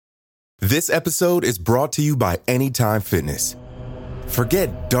This episode is brought to you by Anytime Fitness.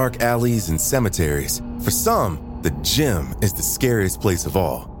 Forget dark alleys and cemeteries. For some, the gym is the scariest place of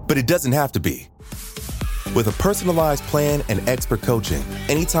all, but it doesn't have to be. With a personalized plan and expert coaching,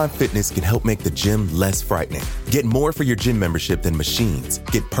 Anytime Fitness can help make the gym less frightening. Get more for your gym membership than machines.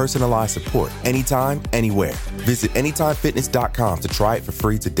 Get personalized support anytime, anywhere. Visit AnytimeFitness.com to try it for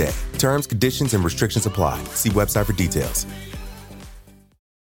free today. Terms, conditions, and restrictions apply. See website for details.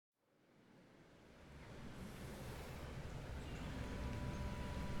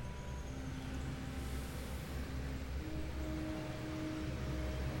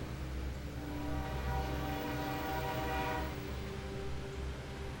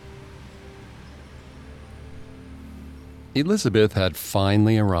 Elizabeth had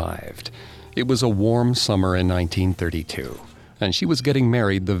finally arrived. It was a warm summer in 1932, and she was getting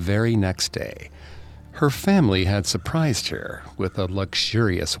married the very next day. Her family had surprised her with a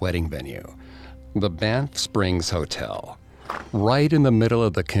luxurious wedding venue, the Banff Springs Hotel, right in the middle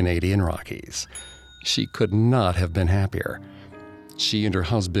of the Canadian Rockies. She could not have been happier. She and her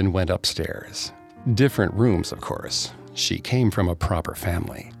husband went upstairs. Different rooms, of course. She came from a proper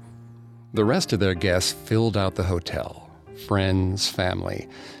family. The rest of their guests filled out the hotel. Friends, family,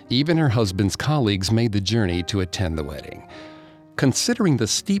 even her husband's colleagues made the journey to attend the wedding. Considering the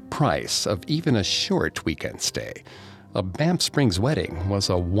steep price of even a short weekend stay, a Banff Springs wedding was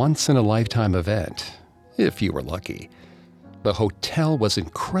a once-in-a-lifetime event, if you were lucky. The hotel was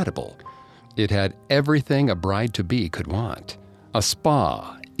incredible. It had everything a bride-to-be could want: a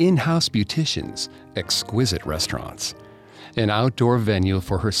spa, in-house beauticians, exquisite restaurants, an outdoor venue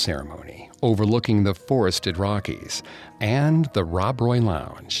for her ceremony overlooking the forested Rockies, and the Rob Roy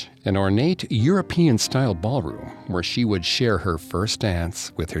Lounge, an ornate European-style ballroom where she would share her first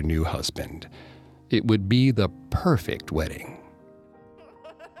dance with her new husband. It would be the perfect wedding.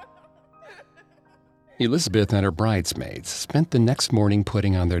 Elizabeth and her bridesmaids spent the next morning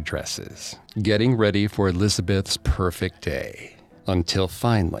putting on their dresses, getting ready for Elizabeth's perfect day, until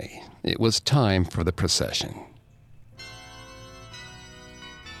finally it was time for the procession.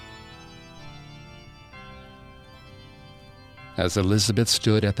 As Elizabeth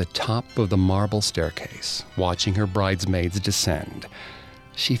stood at the top of the marble staircase, watching her bridesmaids descend,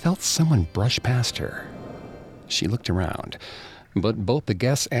 she felt someone brush past her. She looked around, but both the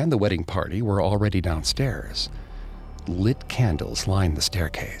guests and the wedding party were already downstairs. Lit candles lined the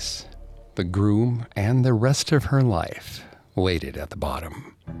staircase. The groom and the rest of her life waited at the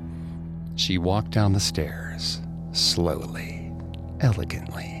bottom. She walked down the stairs, slowly,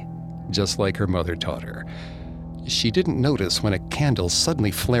 elegantly, just like her mother taught her. She didn't notice when a candle suddenly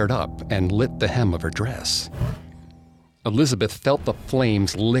flared up and lit the hem of her dress. Elizabeth felt the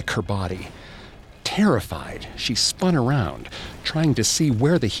flames lick her body. Terrified, she spun around, trying to see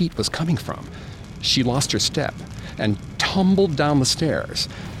where the heat was coming from. She lost her step and tumbled down the stairs.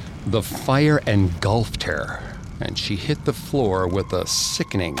 The fire engulfed her, and she hit the floor with a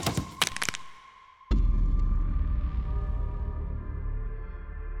sickening.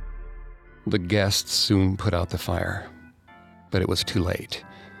 The guests soon put out the fire, but it was too late.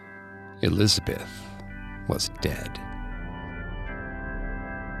 Elizabeth was dead.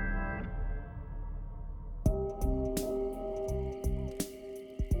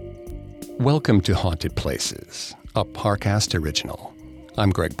 Welcome to Haunted Places, a Parcast original. I'm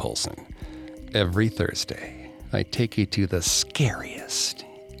Greg Polson. Every Thursday, I take you to the scariest,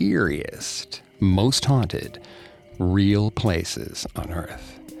 eeriest, most haunted, real places on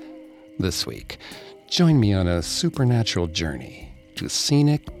Earth. This week, join me on a supernatural journey to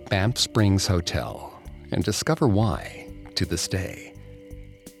scenic Banff Springs Hotel and discover why, to this day,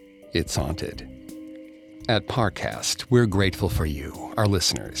 it's haunted. At Parcast, we're grateful for you, our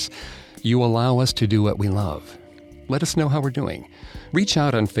listeners. You allow us to do what we love. Let us know how we're doing. Reach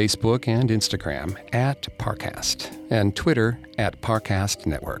out on Facebook and Instagram at Parcast and Twitter at Parcast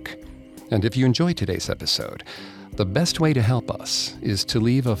Network. And if you enjoyed today's episode, the best way to help us is to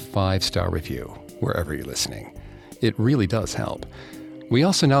leave a 5-star review wherever you're listening. It really does help. We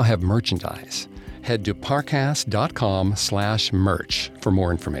also now have merchandise. Head to parcast.com/merch for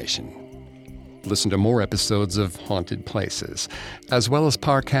more information. Listen to more episodes of Haunted Places, as well as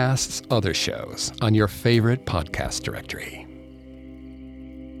Parcast's other shows on your favorite podcast directory.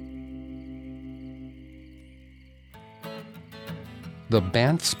 The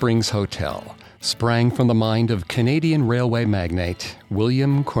Banff Springs Hotel sprang from the mind of Canadian railway magnate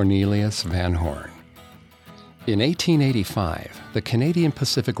William Cornelius Van Horn. In 1885, the Canadian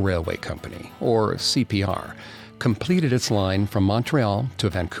Pacific Railway Company, or CPR, completed its line from Montreal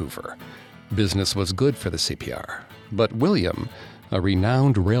to Vancouver. Business was good for the CPR, but William, a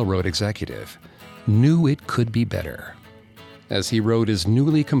renowned railroad executive, knew it could be better. As he rode his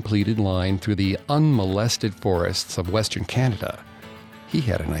newly completed line through the unmolested forests of Western Canada, he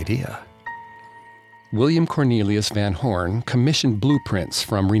had an idea. William Cornelius Van Horn commissioned blueprints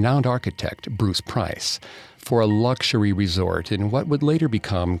from renowned architect Bruce Price for a luxury resort in what would later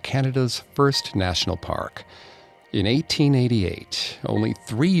become Canada's first national park. In 1888, only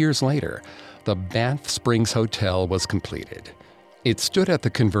 3 years later, the Banff Springs Hotel was completed. It stood at the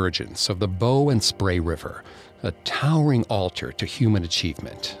convergence of the Bow and Spray River, a towering altar to human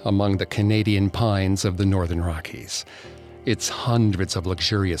achievement among the Canadian pines of the Northern Rockies. Its hundreds of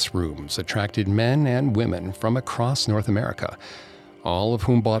luxurious rooms attracted men and women from across North America, all of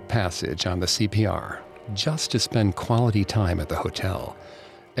whom bought passage on the CPR just to spend quality time at the hotel,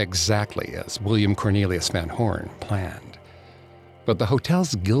 exactly as William Cornelius Van Horn planned. But the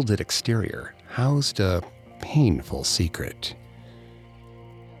hotel's gilded exterior housed a painful secret.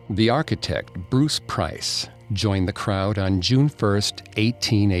 The architect, Bruce Price, joined the crowd on June 1st,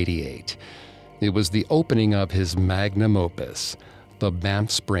 1888. It was the opening of his magnum opus, the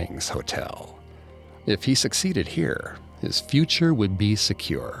Banff Springs Hotel. If he succeeded here, his future would be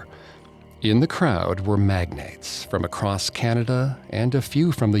secure. In the crowd were magnates from across Canada and a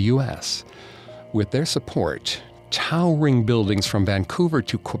few from the U.S. With their support, towering buildings from Vancouver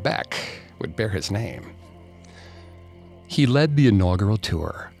to Quebec would bear his name. He led the inaugural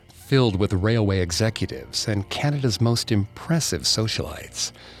tour, filled with railway executives and Canada's most impressive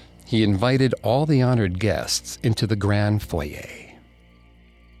socialites. He invited all the honored guests into the grand foyer.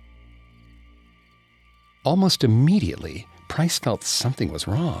 Almost immediately, Price felt something was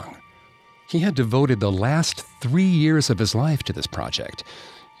wrong. He had devoted the last 3 years of his life to this project,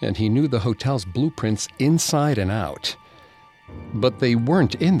 and he knew the hotel's blueprints inside and out. But they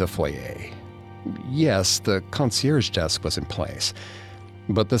weren't in the foyer. Yes, the concierge desk was in place,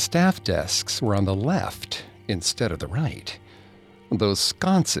 but the staff desks were on the left instead of the right. Those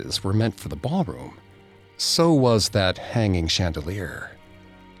sconces were meant for the ballroom. So was that hanging chandelier.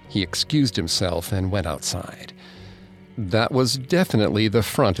 He excused himself and went outside. That was definitely the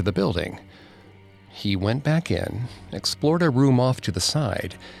front of the building. He went back in, explored a room off to the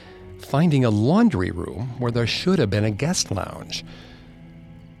side, finding a laundry room where there should have been a guest lounge.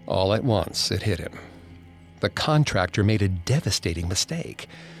 All at once, it hit him. The contractor made a devastating mistake.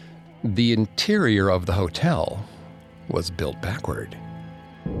 The interior of the hotel was built backward.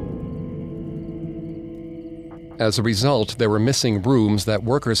 As a result, there were missing rooms that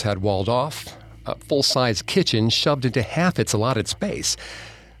workers had walled off, a full-size kitchen shoved into half its allotted space,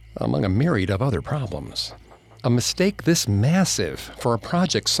 among a myriad of other problems. A mistake this massive for a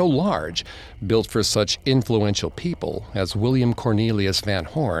project so large, built for such influential people as William Cornelius Van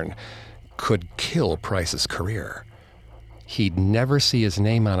Horn, could kill Price's career. He'd never see his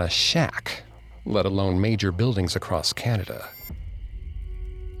name on a shack, let alone major buildings across Canada.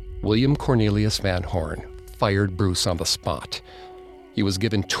 William Cornelius Van Horn fired Bruce on the spot. He was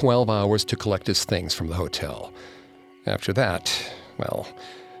given 12 hours to collect his things from the hotel. After that, well,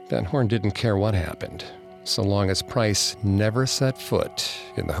 Van Horn didn't care what happened, so long as Price never set foot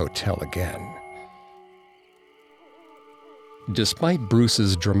in the hotel again. Despite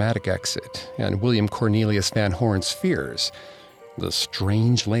Bruce's dramatic exit and William Cornelius Van Horn's fears, the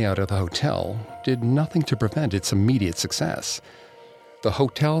strange layout of the hotel did nothing to prevent its immediate success. The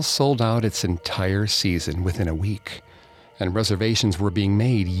hotel sold out its entire season within a week, and reservations were being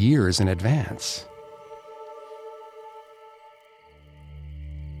made years in advance.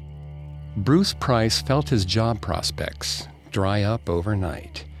 Bruce Price felt his job prospects dry up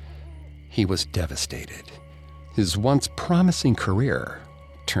overnight. He was devastated. His once promising career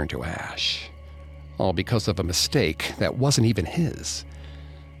turned to ash, all because of a mistake that wasn't even his.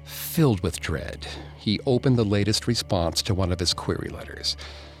 Filled with dread, he opened the latest response to one of his query letters.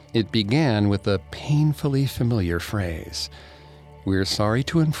 It began with a painfully familiar phrase, "We're sorry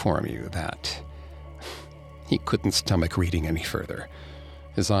to inform you that..." He couldn't stomach reading any further.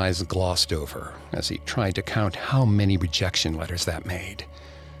 His eyes glossed over as he tried to count how many rejection letters that made.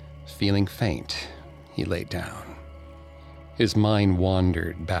 Feeling faint, he laid down. His mind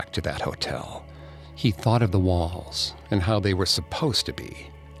wandered back to that hotel. He thought of the walls and how they were supposed to be,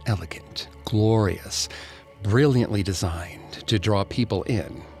 elegant, glorious, brilliantly designed to draw people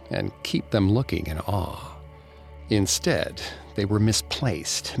in and keep them looking in awe. Instead, they were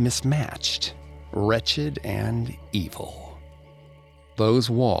misplaced, mismatched, wretched, and evil. Those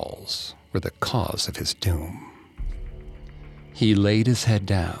walls were the cause of his doom. He laid his head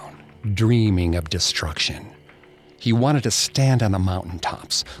down, dreaming of destruction. He wanted to stand on the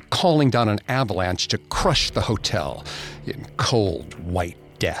mountaintops, calling down an avalanche to crush the hotel in cold, white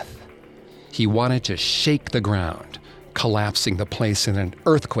death. He wanted to shake the ground, collapsing the place in an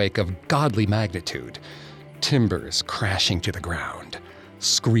earthquake of godly magnitude, timbers crashing to the ground,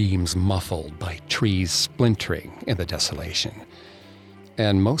 screams muffled by trees splintering in the desolation.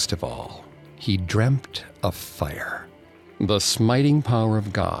 And most of all, he dreamt of fire, the smiting power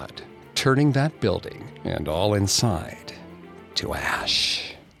of God, turning that building and all inside to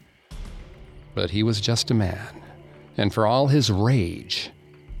ash. But he was just a man, and for all his rage,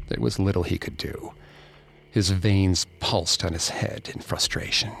 there was little he could do. His veins pulsed on his head in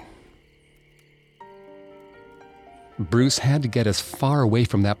frustration. Bruce had to get as far away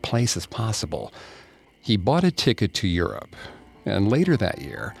from that place as possible. He bought a ticket to Europe, and later that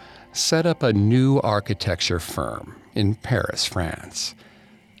year, set up a new architecture firm in Paris, France.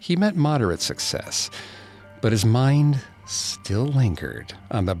 He met moderate success, but his mind still lingered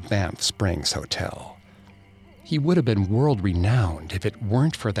on the Banff Springs Hotel. He would have been world-renowned if it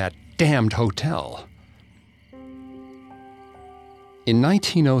weren't for that damned hotel. In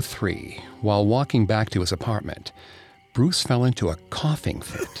 1903, while walking back to his apartment, Bruce fell into a coughing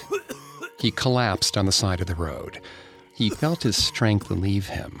fit. He collapsed on the side of the road. He felt his strength leave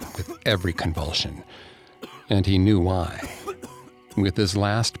him with every convulsion, and he knew why. With his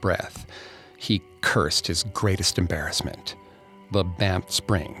last breath, he cursed his greatest embarrassment, the Banff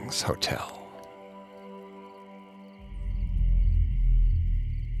Springs Hotel.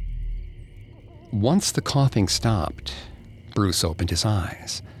 Once the coughing stopped, Bruce opened his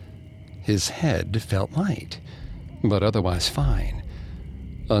eyes. His head felt light, but otherwise fine,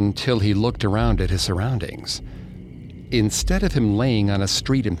 until he looked around at his surroundings. Instead of him laying on a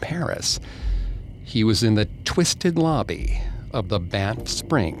street in Paris, he was in the twisted lobby of the Banff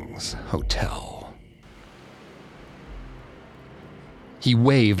Springs Hotel. He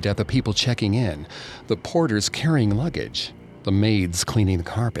waved at the people checking in, the porters carrying luggage, the maids cleaning the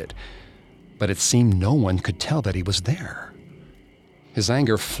carpet, but it seemed no one could tell that he was there. His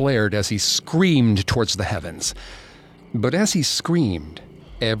anger flared as he screamed towards the heavens. But as he screamed,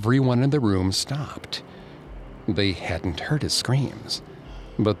 everyone in the room stopped. They hadn't heard his screams,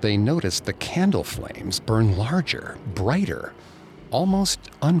 but they noticed the candle flames burn larger, brighter, almost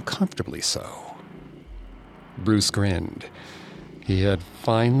uncomfortably so. Bruce grinned. He had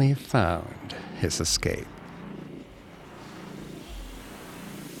finally found his escape.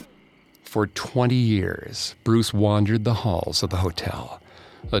 For 20 years, Bruce wandered the halls of the hotel,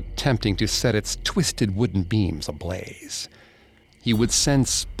 attempting to set its twisted wooden beams ablaze. He would send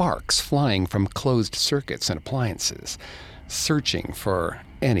sparks flying from closed circuits and appliances, searching for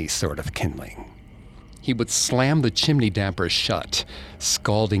any sort of kindling. He would slam the chimney dampers shut,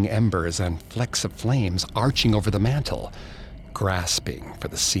 scalding embers and flecks of flames arching over the mantel, grasping for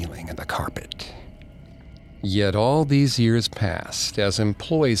the ceiling and the carpet. Yet all these years passed as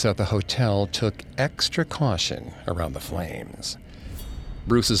employees at the hotel took extra caution around the flames.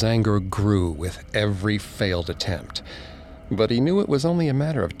 Bruce's anger grew with every failed attempt, but he knew it was only a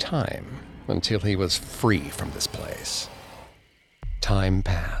matter of time until he was free from this place. Time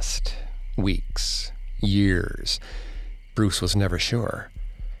passed. Weeks, years. Bruce was never sure.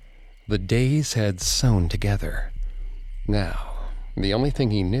 The days had sewn together. Now, the only thing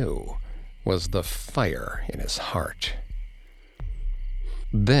he knew was the fire in his heart.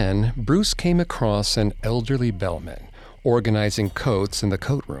 Then, Bruce came across an elderly bellman organizing coats in the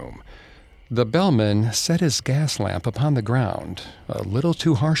coat room. The bellman set his gas lamp upon the ground a little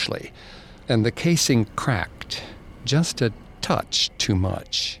too harshly, and the casing cracked just a touch too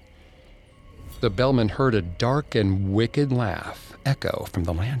much. The bellman heard a dark and wicked laugh echo from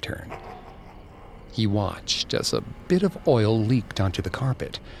the lantern. He watched as a bit of oil leaked onto the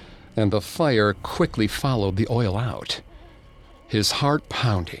carpet, and the fire quickly followed the oil out. His heart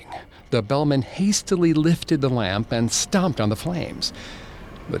pounding, the bellman hastily lifted the lamp and stomped on the flames.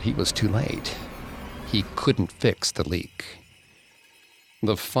 But he was too late. He couldn't fix the leak.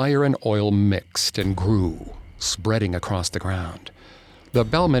 The fire and oil mixed and grew, spreading across the ground. The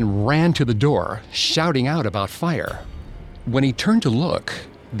bellman ran to the door, shouting out about fire. When he turned to look,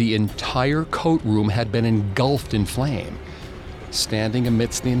 the entire coat room had been engulfed in flame. Standing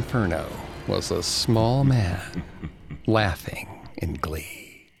amidst the inferno was a small man, laughing in glee.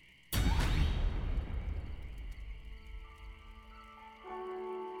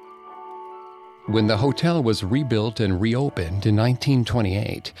 When the hotel was rebuilt and reopened in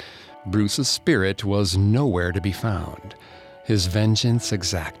 1928, Bruce's spirit was nowhere to be found. His vengeance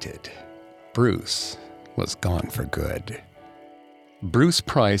exacted. Bruce was gone for good. Bruce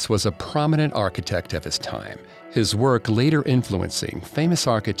Price was a prominent architect of his time, his work later influencing famous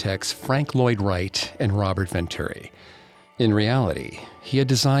architects Frank Lloyd Wright and Robert Venturi. In reality, he had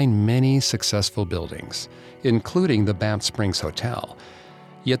designed many successful buildings, including the Banff Springs Hotel.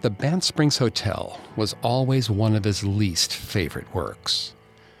 Yet the Banff Springs Hotel was always one of his least favorite works.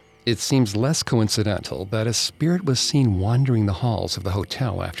 It seems less coincidental that a spirit was seen wandering the halls of the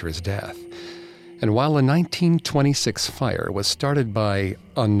hotel after his death. And while a 1926 fire was started by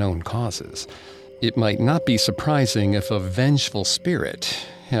unknown causes, it might not be surprising if a vengeful spirit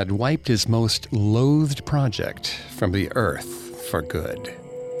had wiped his most loathed project from the earth for good.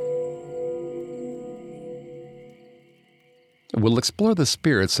 We'll explore the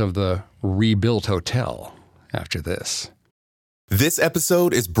spirits of the rebuilt hotel after this. This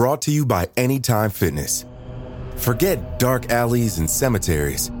episode is brought to you by Anytime Fitness. Forget dark alleys and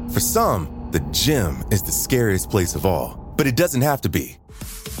cemeteries. For some, the gym is the scariest place of all, but it doesn't have to be.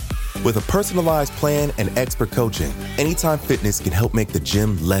 With a personalized plan and expert coaching, Anytime Fitness can help make the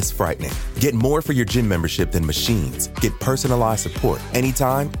gym less frightening. Get more for your gym membership than machines. Get personalized support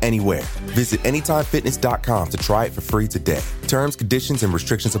anytime, anywhere. Visit AnytimeFitness.com to try it for free today. Terms, conditions, and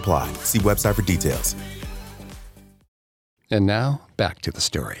restrictions apply. See website for details. And now, back to the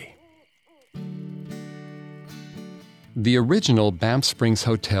story. The original Banff Springs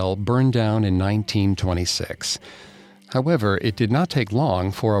Hotel burned down in 1926. However, it did not take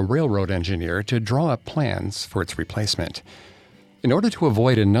long for a railroad engineer to draw up plans for its replacement. In order to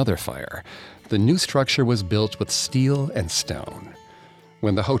avoid another fire, the new structure was built with steel and stone.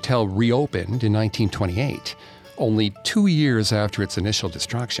 When the hotel reopened in 1928, only 2 years after its initial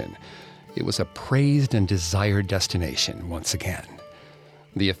destruction, it was a praised and desired destination once again.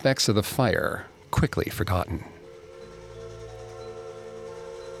 The effects of the fire quickly forgotten.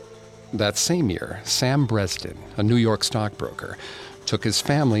 That same year, Sam Bresden, a New York stockbroker, took his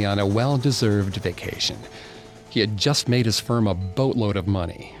family on a well-deserved vacation. He had just made his firm a boatload of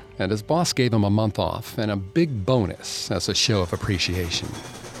money, and his boss gave him a month off and a big bonus as a show of appreciation.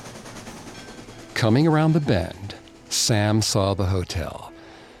 Coming around the bend, Sam saw the hotel.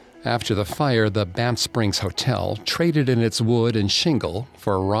 After the fire, the Banff Springs Hotel traded in its wood and shingle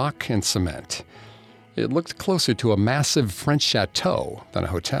for rock and cement. It looked closer to a massive French chateau than a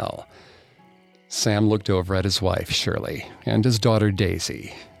hotel. Sam looked over at his wife, Shirley, and his daughter,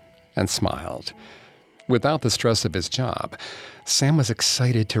 Daisy, and smiled. Without the stress of his job, Sam was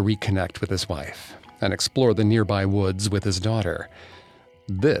excited to reconnect with his wife and explore the nearby woods with his daughter.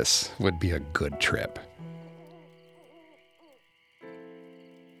 This would be a good trip.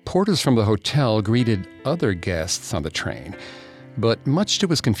 Porters from the hotel greeted other guests on the train, but much to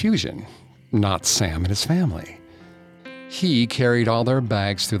his confusion, not Sam and his family. He carried all their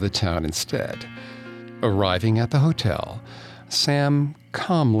bags through the town instead. Arriving at the hotel, Sam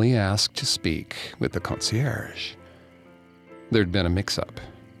calmly asked to speak with the concierge. There'd been a mix-up.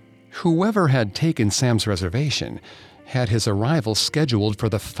 Whoever had taken Sam's reservation had his arrival scheduled for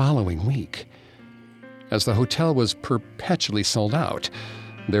the following week. As the hotel was perpetually sold out,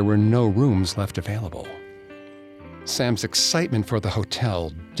 there were no rooms left available. Sam's excitement for the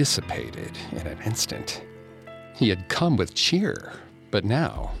hotel dissipated in an instant. He had come with cheer, but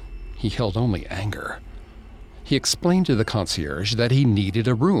now he held only anger. He explained to the concierge that he needed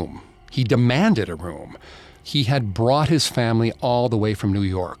a room. He demanded a room. He had brought his family all the way from New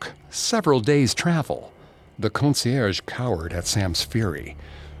York, several days' travel. The concierge cowered at Sam's fury.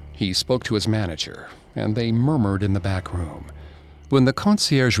 He spoke to his manager, and they murmured in the back room. When the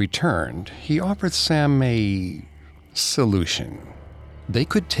concierge returned, he offered Sam a solution. They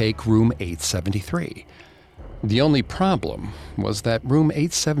could take room 873. The only problem was that room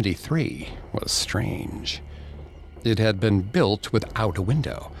 873 was strange. It had been built without a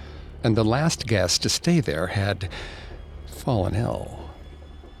window, and the last guest to stay there had fallen ill.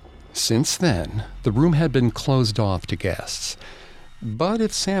 Since then, the room had been closed off to guests, but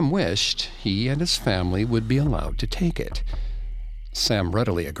if Sam wished, he and his family would be allowed to take it. Sam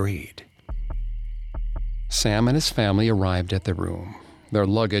readily agreed. Sam and his family arrived at the room, their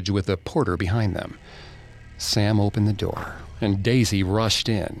luggage with a porter behind them. Sam opened the door, and Daisy rushed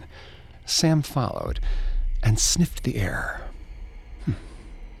in. Sam followed and sniffed the air.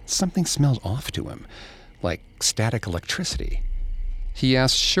 Something smelled off to him, like static electricity. He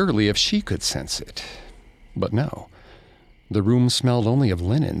asked Shirley if she could sense it, but no. The room smelled only of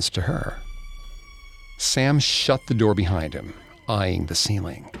linens to her. Sam shut the door behind him, eyeing the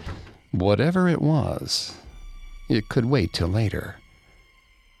ceiling. Whatever it was, it could wait till later.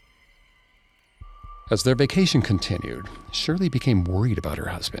 As their vacation continued, Shirley became worried about her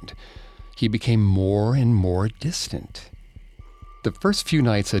husband. He became more and more distant. The first few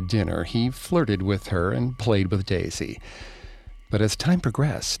nights at dinner, he flirted with her and played with Daisy. But as time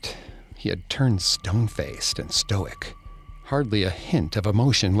progressed, he had turned stone-faced and stoic, hardly a hint of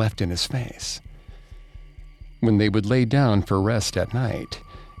emotion left in his face. When they would lay down for rest at night,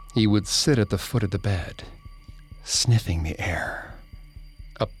 he would sit at the foot of the bed, sniffing the air,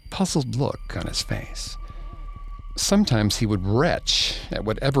 a puzzled look on his face. Sometimes he would retch at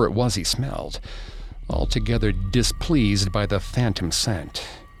whatever it was he smelled, altogether displeased by the phantom scent.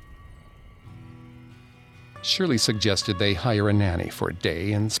 Shirley suggested they hire a nanny for a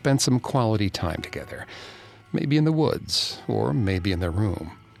day and spend some quality time together, maybe in the woods or maybe in their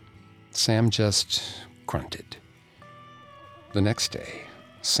room. Sam just grunted. The next day,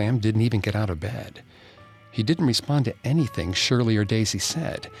 Sam didn't even get out of bed. He didn't respond to anything Shirley or Daisy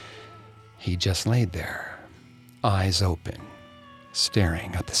said. He just laid there, eyes open,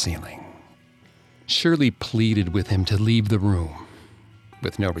 staring at the ceiling. Shirley pleaded with him to leave the room,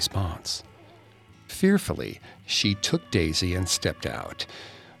 with no response. Fearfully, she took Daisy and stepped out,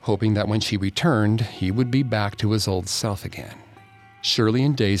 hoping that when she returned, he would be back to his old self again. Shirley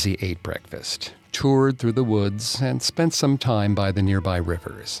and Daisy ate breakfast, toured through the woods, and spent some time by the nearby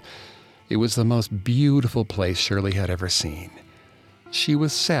rivers. It was the most beautiful place Shirley had ever seen. She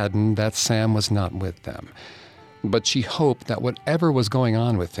was saddened that Sam was not with them, but she hoped that whatever was going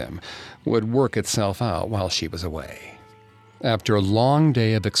on with him would work itself out while she was away. After a long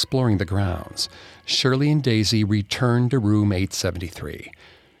day of exploring the grounds, Shirley and Daisy returned to room 873.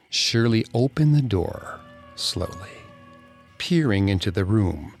 Shirley opened the door slowly, peering into the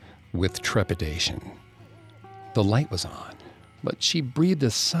room with trepidation. The light was on, but she breathed a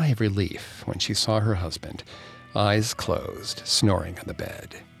sigh of relief when she saw her husband, eyes closed, snoring on the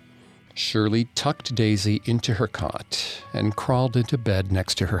bed. Shirley tucked Daisy into her cot and crawled into bed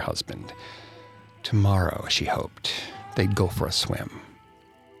next to her husband. Tomorrow, she hoped, they'd go for a swim.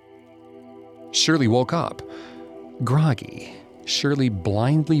 Shirley woke up. Groggy, Shirley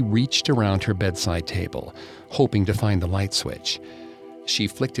blindly reached around her bedside table, hoping to find the light switch. She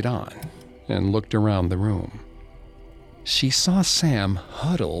flicked it on and looked around the room. She saw Sam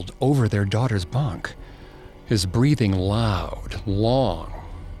huddled over their daughter's bunk, his breathing loud, long,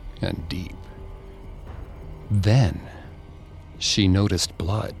 and deep. Then she noticed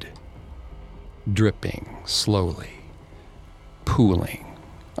blood, dripping slowly, pooling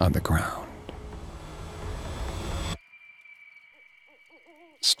on the ground.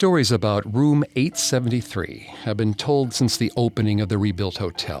 Stories about room 873 have been told since the opening of the rebuilt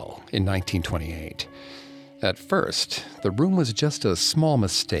hotel in 1928. At first, the room was just a small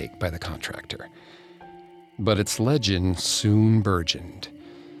mistake by the contractor. But its legend soon burgeoned.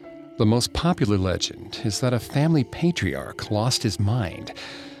 The most popular legend is that a family patriarch lost his mind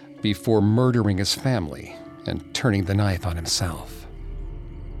before murdering his family and turning the knife on himself.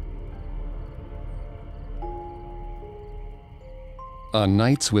 On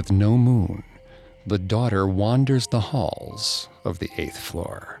nights with no moon, the daughter wanders the halls of the 8th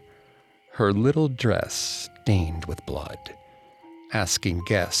floor, her little dress stained with blood, asking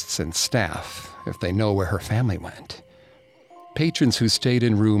guests and staff if they know where her family went. Patrons who stayed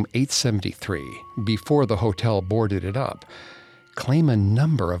in room 873 before the hotel boarded it up claim a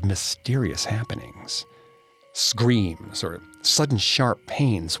number of mysterious happenings. Screams or sudden sharp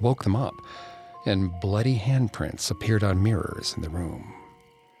pains woke them up, and bloody handprints appeared on mirrors in the room.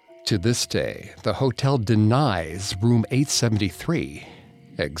 To this day, the hotel denies room 873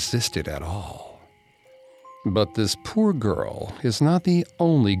 existed at all. But this poor girl is not the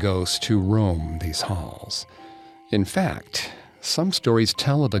only ghost to roam these halls. In fact, some stories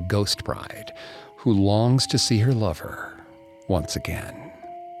tell of a ghost bride who longs to see her lover once again.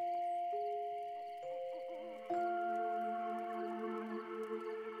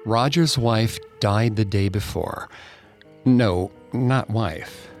 Roger's wife died the day before. No, not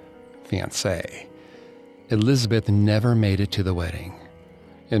wife, fiancée. Elizabeth never made it to the wedding.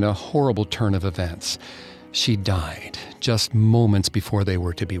 In a horrible turn of events, she died just moments before they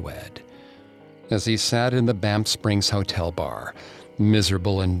were to be wed. As he sat in the Banff Springs hotel bar,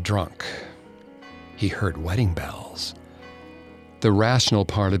 miserable and drunk, he heard wedding bells. The rational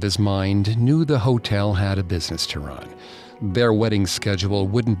part of his mind knew the hotel had a business to run. Their wedding schedule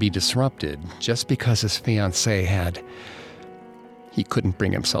wouldn't be disrupted just because his fiancée had... He couldn't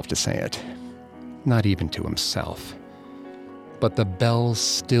bring himself to say it, not even to himself. But the bells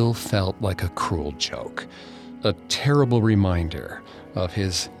still felt like a cruel joke, a terrible reminder of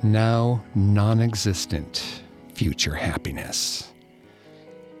his now non-existent future happiness.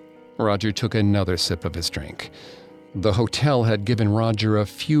 Roger took another sip of his drink. The hotel had given Roger a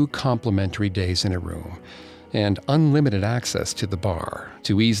few complimentary days in a room, and unlimited access to the bar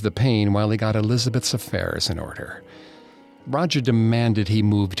to ease the pain while he got Elizabeth's affairs in order. Roger demanded he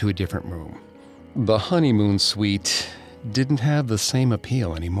move to a different room. The honeymoon suite didn't have the same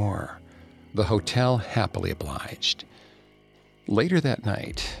appeal anymore. The hotel happily obliged. Later that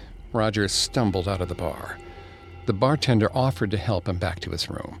night, Roger stumbled out of the bar. The bartender offered to help him back to his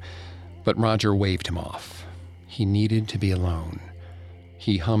room, but Roger waved him off. He needed to be alone.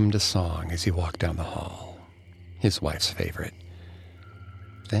 He hummed a song as he walked down the hall, his wife's favorite.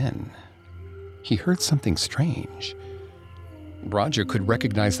 Then, he heard something strange. Roger could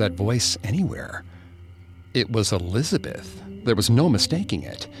recognize that voice anywhere. It was Elizabeth. There was no mistaking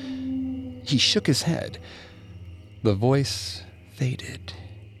it. He shook his head. The voice faded.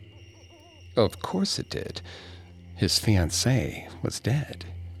 Of course it did. His fiancée was dead.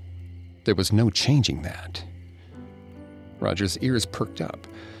 There was no changing that. Roger's ears perked up.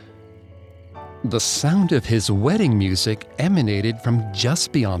 The sound of his wedding music emanated from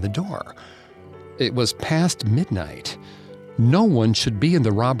just beyond the door. It was past midnight. No one should be in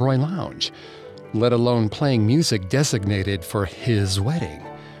the Rob Roy Lounge, let alone playing music designated for his wedding.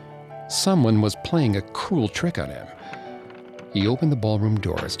 Someone was playing a cruel trick on him. He opened the ballroom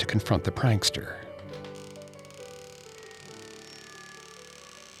doors to confront the prankster.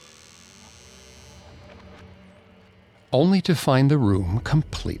 Only to find the room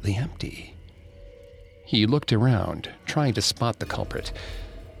completely empty. He looked around, trying to spot the culprit,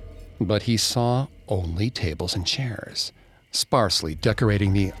 but he saw only tables and chairs, sparsely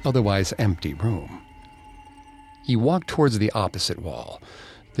decorating the otherwise empty room. He walked towards the opposite wall,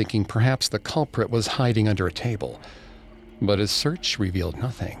 thinking perhaps the culprit was hiding under a table, but his search revealed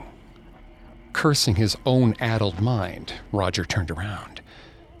nothing. Cursing his own addled mind, Roger turned around.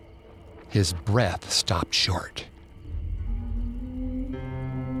 His breath stopped short.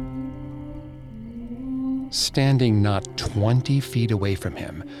 Standing not 20 feet away from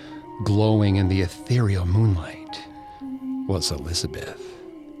him, glowing in the ethereal moonlight, was Elizabeth,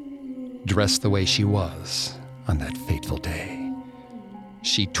 dressed the way she was on that fateful day.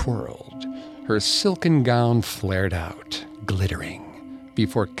 She twirled, her silken gown flared out, glittering,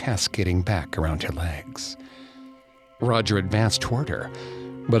 before cascading back around her legs. Roger advanced toward her,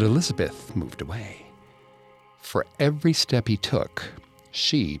 but Elizabeth moved away. For every step he took,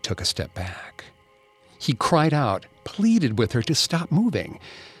 she took a step back. He cried out, pleaded with her to stop moving.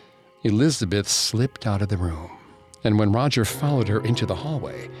 Elizabeth slipped out of the room, and when Roger followed her into the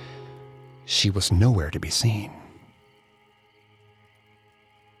hallway, she was nowhere to be seen.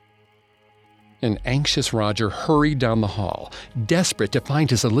 An anxious Roger hurried down the hall, desperate to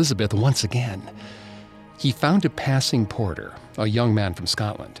find his Elizabeth once again. He found a passing porter, a young man from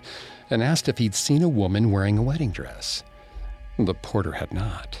Scotland, and asked if he'd seen a woman wearing a wedding dress. The porter had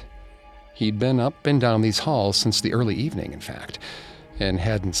not. He'd been up and down these halls since the early evening, in fact, and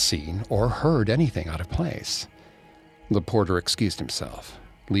hadn't seen or heard anything out of place. The porter excused himself,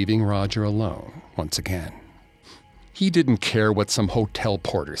 leaving Roger alone once again. He didn't care what some hotel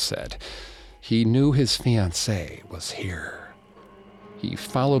porter said. He knew his fiancée was here. He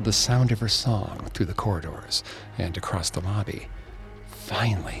followed the sound of her song through the corridors and across the lobby,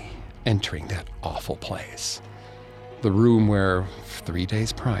 finally entering that awful place. The room where, 3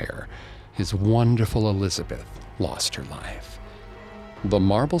 days prior, his wonderful Elizabeth lost her life. The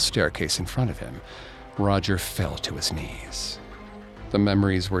marble staircase in front of him, Roger fell to his knees. The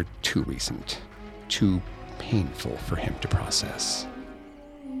memories were too recent, too painful for him to process.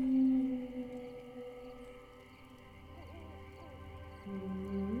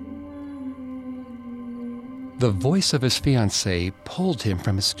 The voice of his fiancée pulled him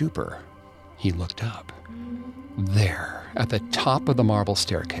from his stupor. He looked up. There, at the top of the marble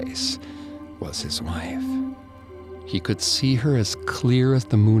staircase, was his wife. He could see her as clear as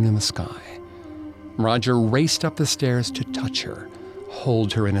the moon in the sky. Roger raced up the stairs to touch her,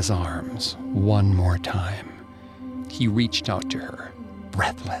 hold her in his arms one more time. He reached out to her,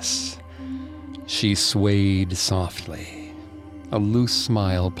 breathless. She swayed softly. A loose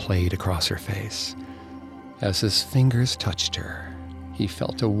smile played across her face. As his fingers touched her, he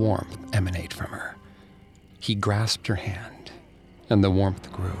felt a warmth emanate from her. He grasped her hand, and the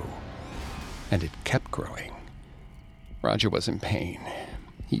warmth grew, and it kept growing. Roger was in pain.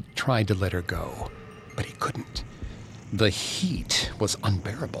 He tried to let her go, but he couldn't. The heat was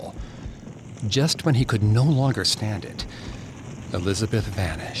unbearable. Just when he could no longer stand it, Elizabeth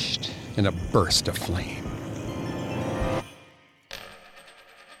vanished in a burst of flame.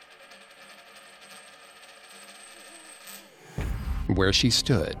 Where she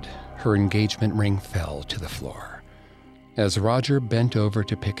stood, her engagement ring fell to the floor. As Roger bent over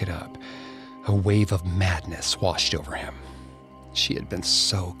to pick it up, A wave of madness washed over him. She had been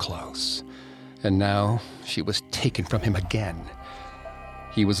so close, and now she was taken from him again.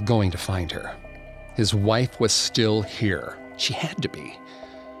 He was going to find her. His wife was still here. She had to be.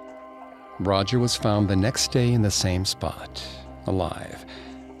 Roger was found the next day in the same spot, alive,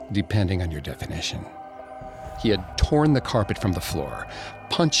 depending on your definition. He had torn the carpet from the floor,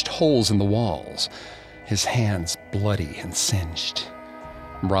 punched holes in the walls, his hands bloody and singed.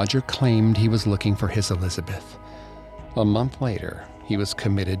 Roger claimed he was looking for his Elizabeth. A month later, he was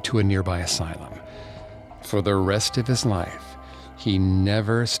committed to a nearby asylum. For the rest of his life, he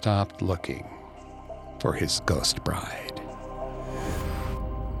never stopped looking for his ghost bride.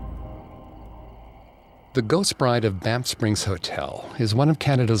 The Ghost Bride of Banff Springs Hotel is one of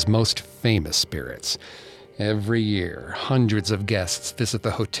Canada's most famous spirits. Every year, hundreds of guests visit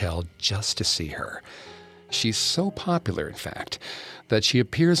the hotel just to see her. She's so popular, in fact, that she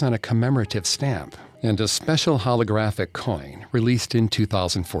appears on a commemorative stamp and a special holographic coin released in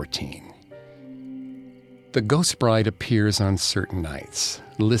 2014. The Ghost Bride appears on certain nights,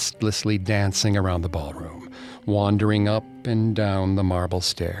 listlessly dancing around the ballroom, wandering up and down the marble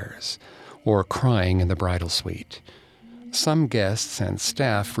stairs, or crying in the bridal suite. Some guests and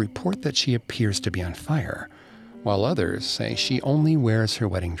staff report that she appears to be on fire, while others say she only wears her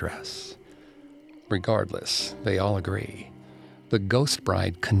wedding dress. Regardless, they all agree. The Ghost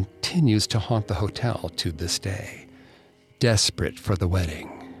Bride continues to haunt the hotel to this day, desperate for the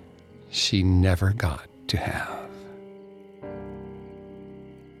wedding she never got to have.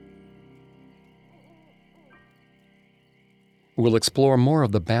 We'll explore more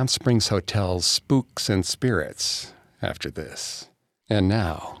of the Banff Springs Hotel's spooks and spirits after this. And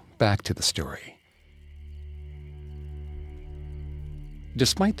now, back to the story.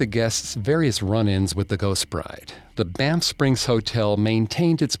 Despite the guests' various run-ins with the Ghost Bride, the Banff Springs Hotel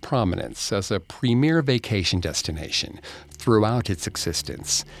maintained its prominence as a premier vacation destination throughout its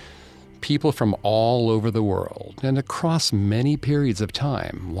existence. People from all over the world and across many periods of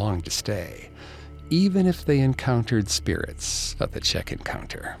time longed to stay, even if they encountered spirits at the check-in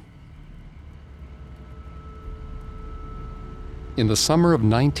counter. In the summer of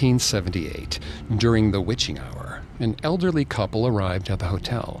 1978, during the witching hour, an elderly couple arrived at the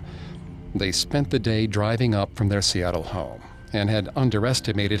hotel. They spent the day driving up from their Seattle home and had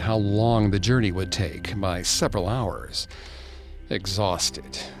underestimated how long the journey would take by several hours.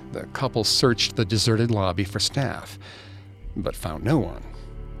 Exhausted, the couple searched the deserted lobby for staff, but found no one.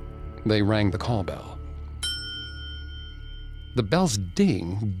 They rang the call bell. The bell's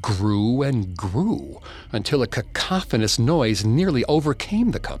ding grew and grew until a cacophonous noise nearly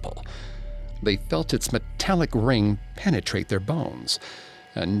overcame the couple. They felt its metallic ring penetrate their bones,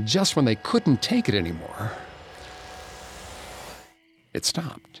 and just when they couldn't take it anymore, it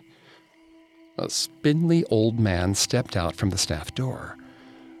stopped. A spindly old man stepped out from the staff door.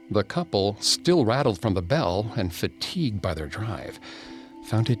 The couple, still rattled from the bell and fatigued by their drive,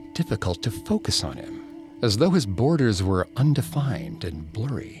 found it difficult to focus on him, as though his borders were undefined and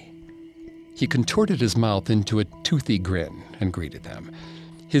blurry. He contorted his mouth into a toothy grin and greeted them,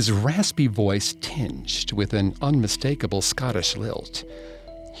 his raspy voice tinged with an unmistakable Scottish lilt.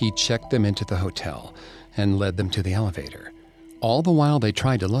 He checked them into the hotel and led them to the elevator. All the while they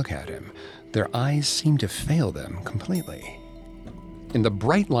tried to look at him, their eyes seemed to fail them completely. In the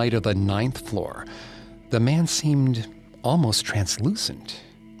bright light of the 9th floor, the man seemed almost translucent.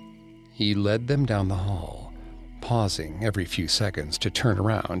 He led them down the hall, pausing every few seconds to turn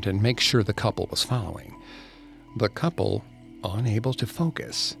around and make sure the couple was following. The couple, unable to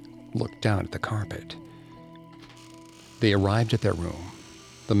focus, looked down at the carpet. They arrived at their room.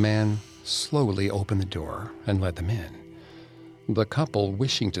 The man slowly opened the door and led them in. The couple,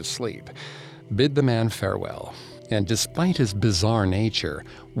 wishing to sleep, bid the man farewell, and despite his bizarre nature,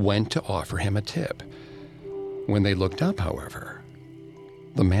 went to offer him a tip. When they looked up, however,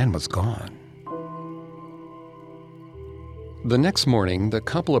 the man was gone. The next morning, the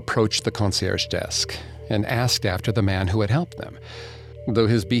couple approached the concierge desk and asked after the man who had helped them. Though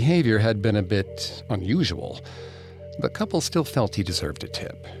his behavior had been a bit unusual, the couple still felt he deserved a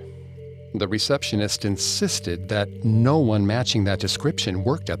tip. The receptionist insisted that no one matching that description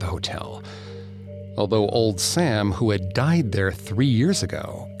worked at the hotel, although old Sam, who had died there 3 years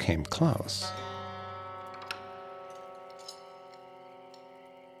ago, came close.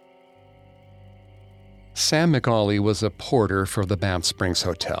 Sam McAuley was a porter for the Banff Springs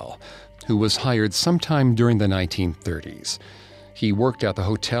Hotel, who was hired sometime during the 1930s. He worked at the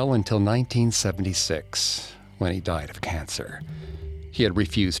hotel until 1976, when he died of cancer. He had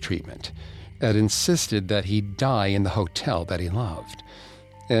refused treatment and insisted that he die in the hotel that he loved.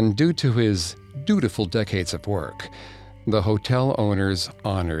 And due to his dutiful decades of work, the hotel owners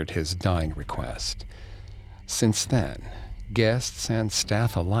honored his dying request. Since then, guests and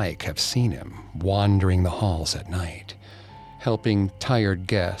staff alike have seen him wandering the halls at night, helping tired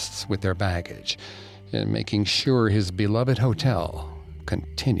guests with their baggage and making sure his beloved hotel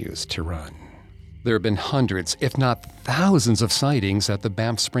continues to run. There have been hundreds, if not thousands, of sightings at the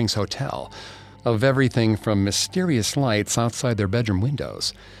Banff Springs Hotel, of everything from mysterious lights outside their bedroom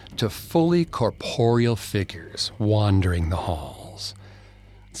windows to fully corporeal figures wandering the halls.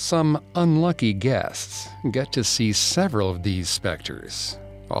 Some unlucky guests get to see several of these specters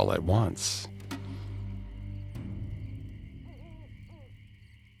all at once.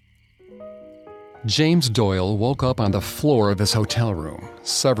 James Doyle woke up on the floor of his hotel room,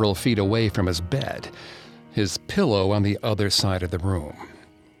 several feet away from his bed, his pillow on the other side of the room.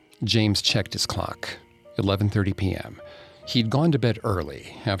 James checked his clock, 11:30 p.m. He'd gone to bed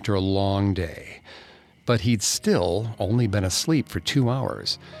early after a long day, but he'd still only been asleep for 2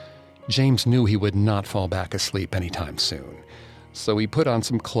 hours. James knew he would not fall back asleep anytime soon, so he put on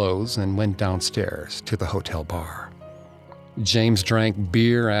some clothes and went downstairs to the hotel bar. James drank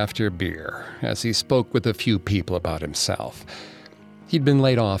beer after beer as he spoke with a few people about himself. He'd been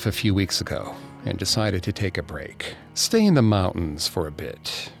laid off a few weeks ago and decided to take a break, stay in the mountains for a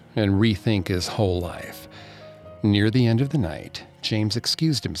bit, and rethink his whole life. Near the end of the night, James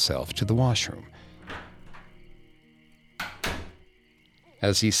excused himself to the washroom.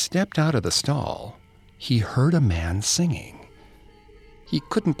 As he stepped out of the stall, he heard a man singing. He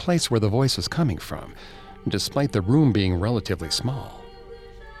couldn't place where the voice was coming from, despite the room being relatively small.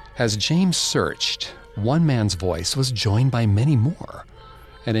 As James searched, one man's voice was joined by many more,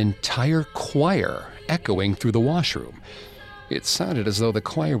 an entire choir echoing through the washroom. It sounded as though the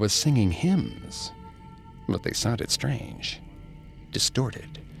choir was singing hymns, but they sounded strange,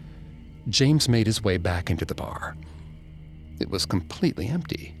 distorted. James made his way back into the bar. It was completely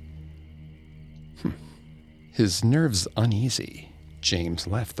empty. His nerves uneasy, James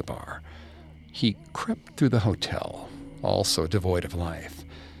left the bar. He crept through the hotel, also devoid of life.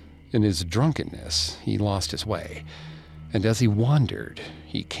 In his drunkenness, he lost his way, and as he wandered,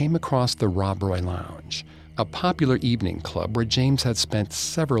 he came across the Rob Roy Lounge, a popular evening club where James had spent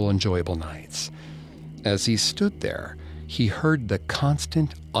several enjoyable nights. As he stood there, he heard the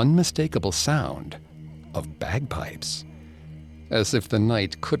constant, unmistakable sound of bagpipes, as if the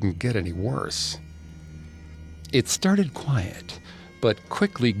night couldn't get any worse. It started quiet, but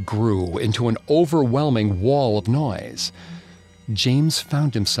quickly grew into an overwhelming wall of noise. James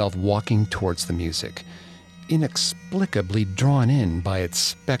found himself walking towards the music, inexplicably drawn in by its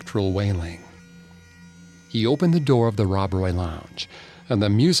spectral wailing. He opened the door of the Rob Roy Lounge, and the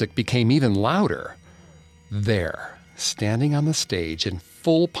music became even louder. There, standing on the stage in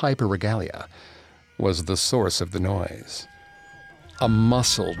full Piper regalia, was the source of the noise. A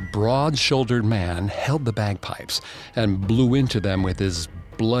muscled, broad-shouldered man held the bagpipes and blew into them with his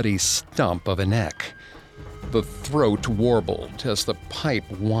bloody stump of a neck. The throat warbled as the pipe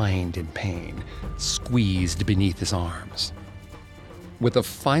whined in pain, squeezed beneath his arms. With a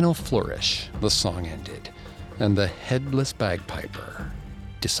final flourish, the song ended, and the headless bagpiper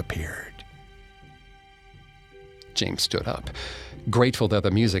disappeared. James stood up, grateful that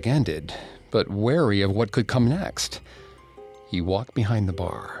the music ended, but wary of what could come next. He walked behind the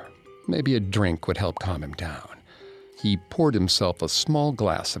bar. Maybe a drink would help calm him down. He poured himself a small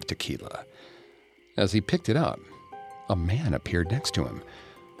glass of tequila. As he picked it up, a man appeared next to him.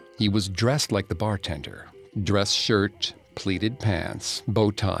 He was dressed like the bartender, dress shirt, pleated pants,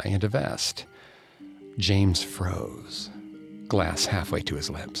 bow tie, and a vest. James froze, glass halfway to his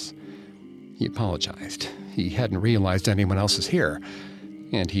lips. He apologized. He hadn't realized anyone else was here,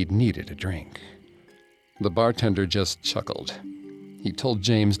 and he'd needed a drink. The bartender just chuckled. He told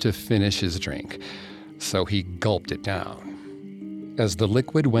James to finish his drink, so he gulped it down. As the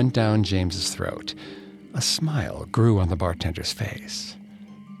liquid went down James's throat, a smile grew on the bartender's face.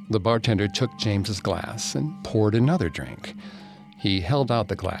 The bartender took James's glass and poured another drink. He held out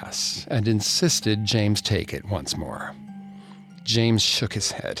the glass and insisted James take it once more. James shook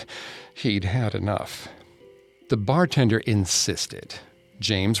his head. He'd had enough. The bartender insisted.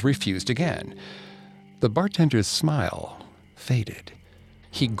 James refused again. The bartender's smile faded.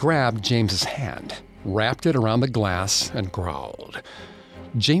 He grabbed James's hand, wrapped it around the glass, and growled.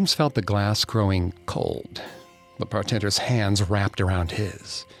 James felt the glass growing cold. The bartender's hands wrapped around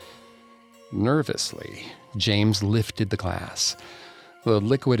his. Nervously, James lifted the glass. The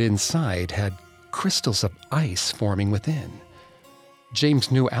liquid inside had crystals of ice forming within.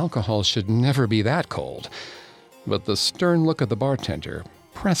 James knew alcohol should never be that cold, but the stern look of the bartender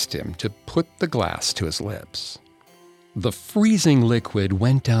pressed him to put the glass to his lips. The freezing liquid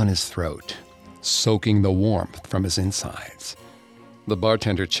went down his throat, soaking the warmth from his insides. The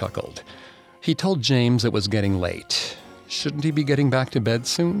bartender chuckled. He told James it was getting late. Shouldn't he be getting back to bed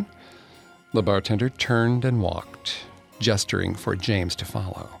soon? The bartender turned and walked, gesturing for James to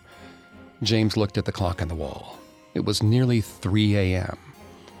follow. James looked at the clock on the wall. It was nearly 3 a.m.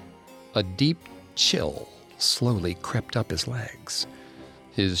 A deep chill slowly crept up his legs.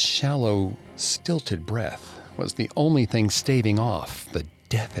 His shallow, stilted breath was the only thing staving off the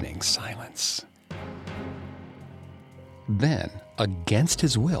deafening silence. Then, against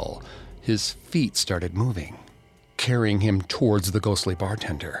his will, his feet started moving, carrying him towards the ghostly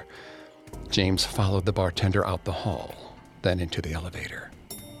bartender. James followed the bartender out the hall, then into the elevator.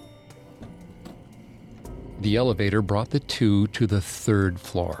 The elevator brought the two to the 3rd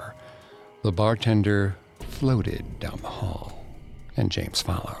floor. The bartender floated down the hall, and James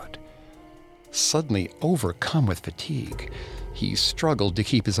followed. Suddenly overcome with fatigue, he struggled to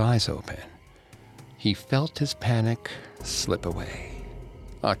keep his eyes open. He felt his panic slip away,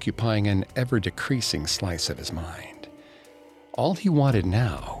 occupying an ever-decreasing slice of his mind. All he wanted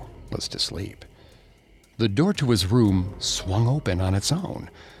now was to sleep. The door to his room swung open on its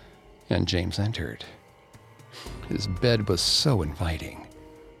own, and James entered. His bed was so inviting,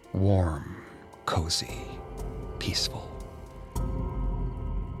 warm, cozy, peaceful.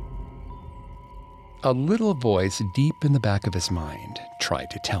 A little voice deep in the back of his mind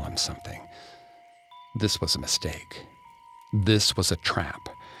tried to tell him something. This was a mistake. This was a trap.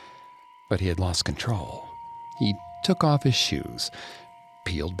 But he had lost control. He took off his shoes,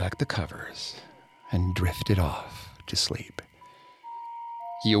 peeled back the covers, and drifted off to sleep.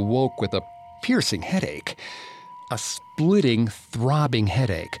 He awoke with a piercing headache, a splitting, throbbing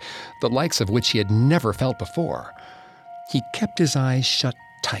headache, the likes of which he had never felt before. He kept his eyes shut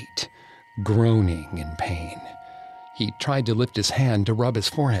tight, groaning in pain. He tried to lift his hand to rub his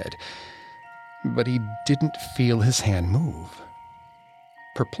forehead, but he didn't feel his hand move.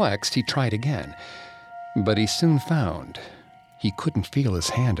 Perplexed, he tried again, but he soon found he couldn't feel his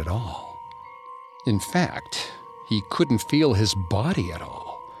hand at all. In fact, he couldn't feel his body at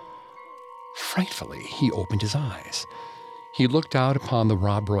all. Frightfully, he opened his eyes. He looked out upon the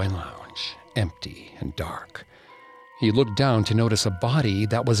Rob Roy Lounge, empty and dark. He looked down to notice a body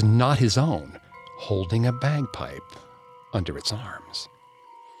that was not his own, holding a bagpipe under its arms.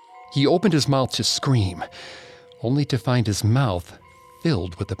 He opened his mouth to scream, only to find his mouth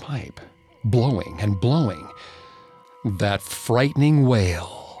filled with the pipe, blowing and blowing. That frightening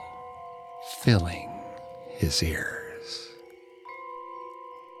wail filling his ears.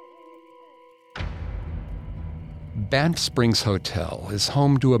 Banff Springs Hotel is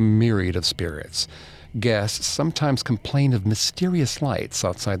home to a myriad of spirits. Guests sometimes complain of mysterious lights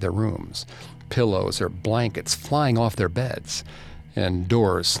outside their rooms, pillows or blankets flying off their beds, and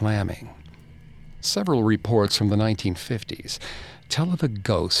doors slamming. Several reports from the 1950s tell of a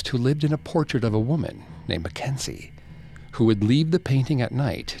ghost who lived in a portrait of a woman named Mackenzie, who would leave the painting at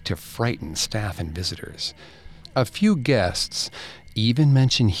night to frighten staff and visitors. A few guests even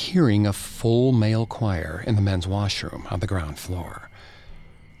mention hearing a full male choir in the men's washroom on the ground floor.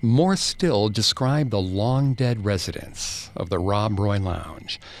 More still describe the long-dead residents of the Rob Roy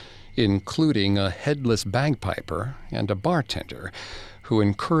Lounge, including a headless bagpiper and a bartender who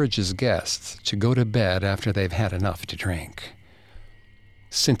encourages guests to go to bed after they've had enough to drink.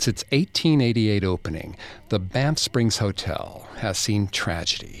 Since its 1888 opening, the Banff Springs Hotel has seen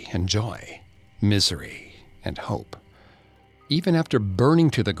tragedy and joy, misery and hope. Even after burning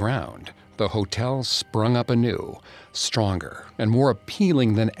to the ground, the hotel sprung up anew, stronger and more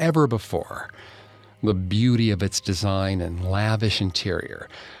appealing than ever before. The beauty of its design and lavish interior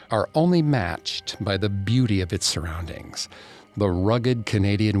are only matched by the beauty of its surroundings, the rugged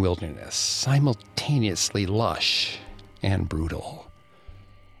Canadian wilderness, simultaneously lush and brutal.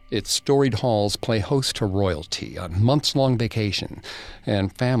 Its storied halls play host to royalty on months-long vacation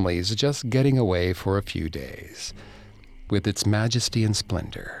and families just getting away for a few days. With its majesty and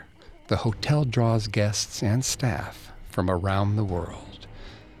splendor, the hotel draws guests and staff from around the world.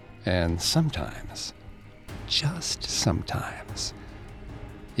 And sometimes, just sometimes,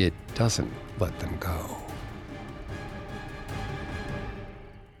 it doesn't let them go.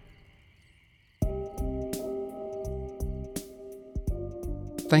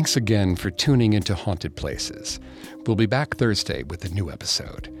 Thanks again for tuning into Haunted Places. We'll be back Thursday with a new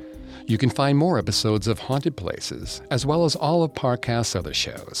episode. You can find more episodes of Haunted Places, as well as all of Parcast's other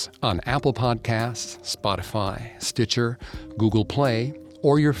shows, on Apple Podcasts, Spotify, Stitcher, Google Play,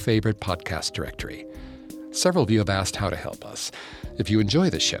 or your favorite podcast directory. Several of you have asked how to help us. If you enjoy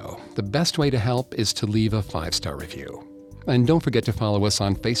the show, the best way to help is to leave a 5-star review. And don't forget to follow us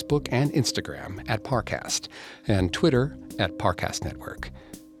on Facebook and Instagram at Parcast, and Twitter at Parcast Network.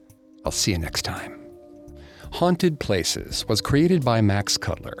 I'll see you next time. Haunted Places was created by Max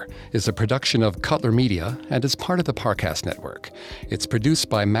Cutler, is a production of Cutler Media, and is part of the Parcast Network. It's produced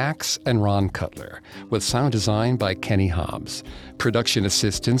by Max and Ron Cutler, with sound design by Kenny Hobbs. Production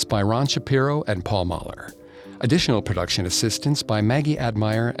assistance by Ron Shapiro and Paul Mahler. Additional production assistance by Maggie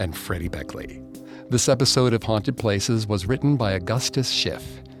Admire and Freddie Beckley. This episode of Haunted Places was written by Augustus Schiff.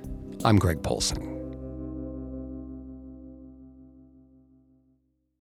 I'm Greg Polson.